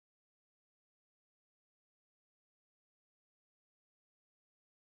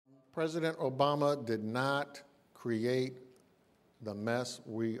President Obama did not create the mess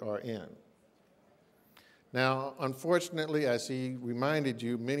we are in. Now, unfortunately, as he reminded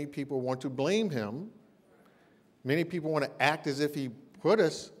you, many people want to blame him. Many people want to act as if he put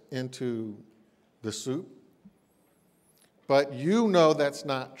us into the soup. But you know that's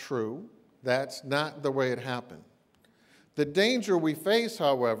not true. That's not the way it happened. The danger we face,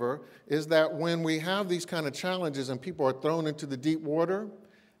 however, is that when we have these kind of challenges and people are thrown into the deep water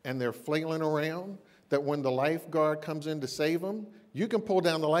and they're flailing around, that when the lifeguard comes in to save them, you can pull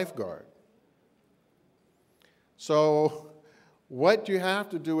down the lifeguard. So what you have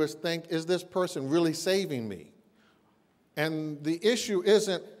to do is think, is this person really saving me? And the issue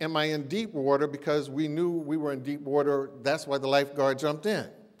isn't, am I in deep water, because we knew we were in deep water. That's why the lifeguard jumped in.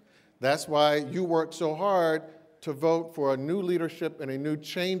 That's why you worked so hard to vote for a new leadership and a new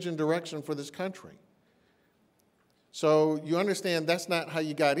change in direction for this country. So you understand that's not how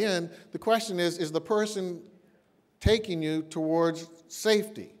you got in. The question is the person taking you towards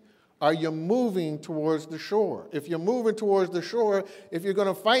safety? Are you moving towards the shore? If you're moving towards the shore, if you're going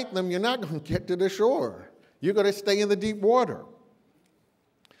to fight them, you're not going to get to the shore. You're going to stay in the deep water.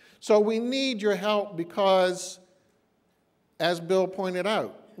 So we need your help because, as Bill pointed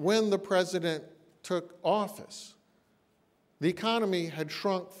out, when the president took office, the economy had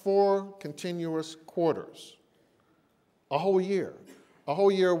shrunk 4 continuous quarters, a whole year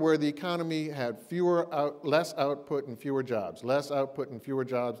where the economy had less output and fewer jobs, less output and fewer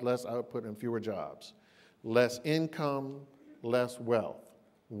jobs, less output and fewer jobs, less income, less wealth.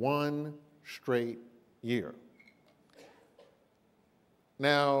 1 straight year.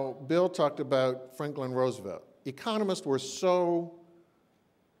 Now, Bill talked about Franklin Roosevelt. Economists were so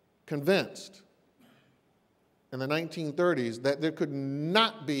convinced in the 1930s that there could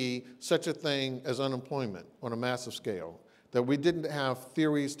not be such a thing as unemployment on a massive scale, that we didn't have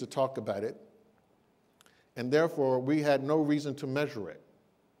theories to talk about it, and therefore we had no reason to measure it.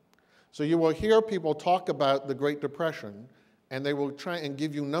 So you will hear people talk about the Great Depression, and they will try and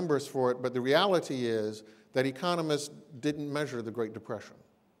give you numbers for it, but the reality is that economists didn't measure the Great Depression.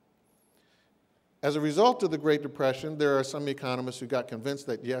 As a result of the Great Depression, there are some economists who got convinced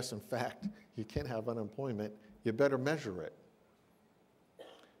that, yes, in fact, you can't have unemployment, you better measure it.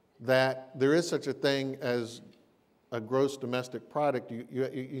 That there is such a thing as a gross domestic product,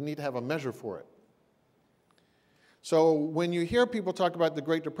 you need to have a measure for it. So when you hear people talk about the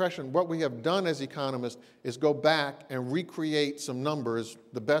Great Depression, what we have done as economists is go back and recreate some numbers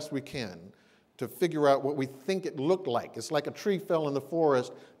the best we can to figure out what we think it looked like. It's like a tree fell in the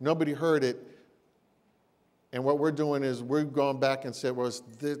forest, nobody heard it, and what we're doing is we've gone back and said, well,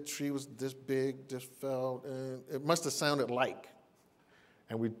 the tree was this big, this fell, and it must have sounded like.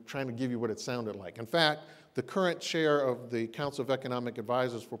 And we're trying to give you what it sounded like. In fact, the current chair of the Council of Economic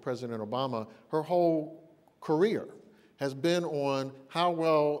Advisors for President Obama, her whole career has been on how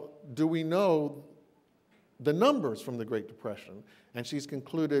well do we know the numbers from the Great Depression, and she's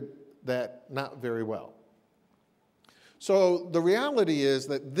concluded that not very well. So the reality is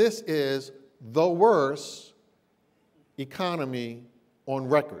that this is the worst economy on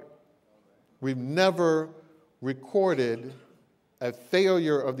record. We've never recorded a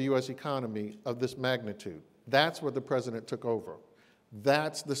failure of the U.S. economy of this magnitude. That's what the president took over.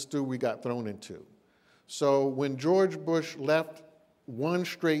 That's the stew we got thrown into. So when George Bush left 1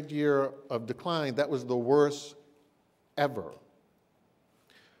 straight year of decline, that was the worst ever.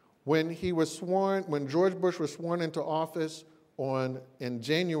 When George Bush was sworn into office in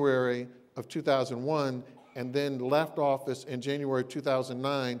January of 2001 and then left office in January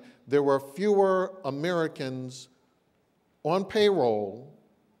 2009, there were fewer Americans on payroll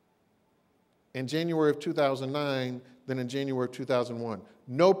in January of 2009 than in January of 2001.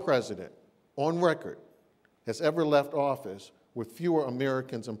 No president on record has ever left office with fewer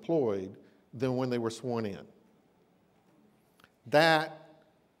Americans employed than when they were sworn in. That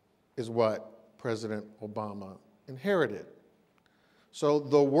is what President Obama inherited. So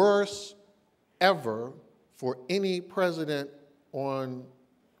the worst ever for any president on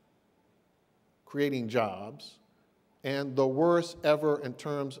creating jobs, and the worst ever in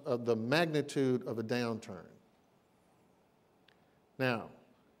terms of the magnitude of a downturn. Now,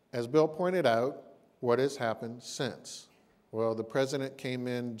 as Bill pointed out, what has happened since? Well, the president came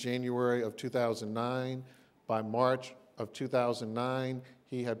in January of 2009. By March of 2009,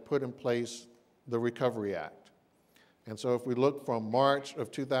 he had put in place the Recovery Act. And so if we look from March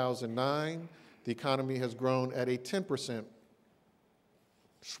of 2009, the economy has grown at a 10%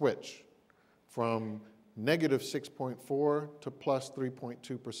 switch from negative 6.4 to plus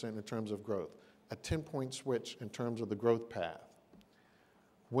 3.2% in terms of growth, a 10-point switch in terms of the growth path.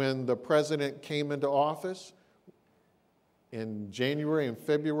 When the president came into office in January and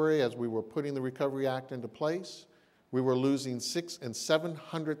February, as we were putting the Recovery Act into place, we were losing 600,000 and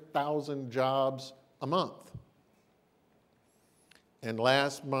 700,000 jobs a month. And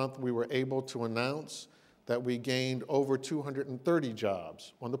last month, we were able to announce that we gained over 230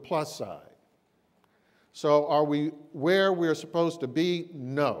 jobs on the plus side. So are we where we're supposed to be?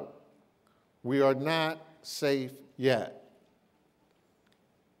 No. We are not safe yet.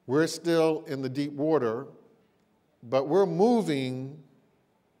 We're still in the deep water, but we're moving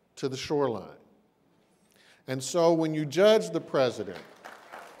to the shoreline. And so when you judge the president,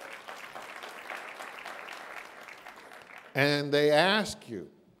 and they ask you,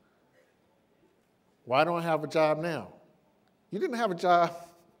 why don't I have a job now? You didn't have a job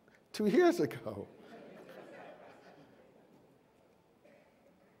 2 years ago.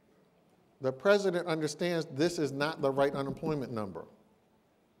 The president understands this is not the right unemployment number.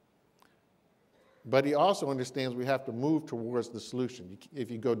 But he also understands we have to move towards the solution. If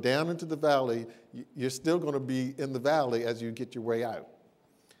you go down into the valley, you're still going to be in the valley as you get your way out.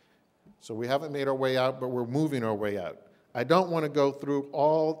 So we haven't made our way out, but we're moving our way out. I don't want to go through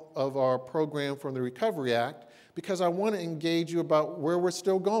all of our program from the Recovery Act because I want to engage you about where we're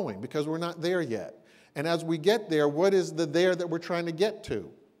still going, because we're not there yet. And as we get there, what is the there that we're trying to get to?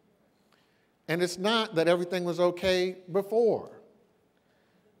 And it's not that everything was okay before.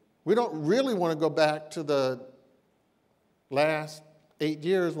 We don't really want to go back to the last 8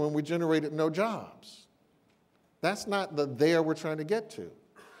 years when we generated no jobs. That's not the there we're trying to get to.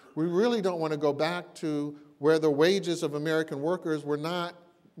 We really don't want to go back to where the wages of American workers were not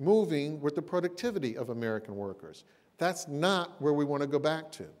moving with the productivity of American workers. That's not where we want to go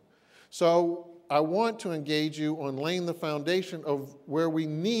back to. So I want to engage you on laying the foundation of where we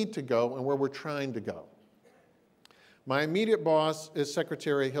need to go and where we're trying to go. My immediate boss is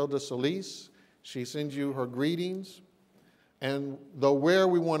Secretary Hilda Solis. She sends you her greetings. And the where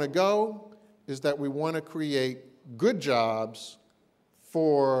we want to go is that we want to create good jobs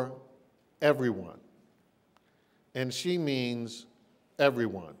for everyone. And she means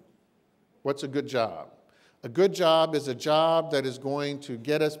everyone. What's a good job? A good job is a job that is going to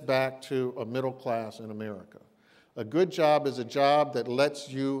get us back to a middle class in America. A good job is a job that lets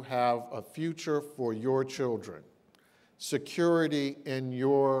you have a future for your children, security in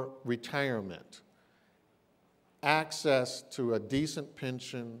your retirement, access to a decent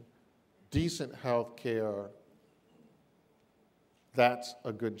pension, decent health care. That's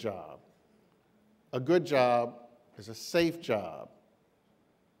a good job. A good job is a safe job.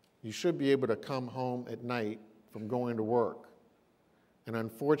 You should be able to come home at night from going to work. And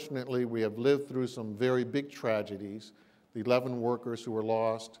unfortunately, we have lived through some very big tragedies. The 11 workers who were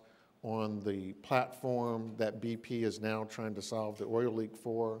lost on the platform that BP is now trying to solve the oil leak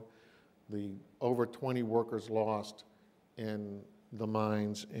for, the over 20 workers lost in the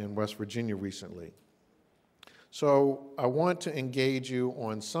mines in West Virginia recently. So I want to engage you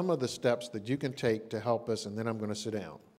on some of the steps that you can take to help us, and then I'm going to sit down.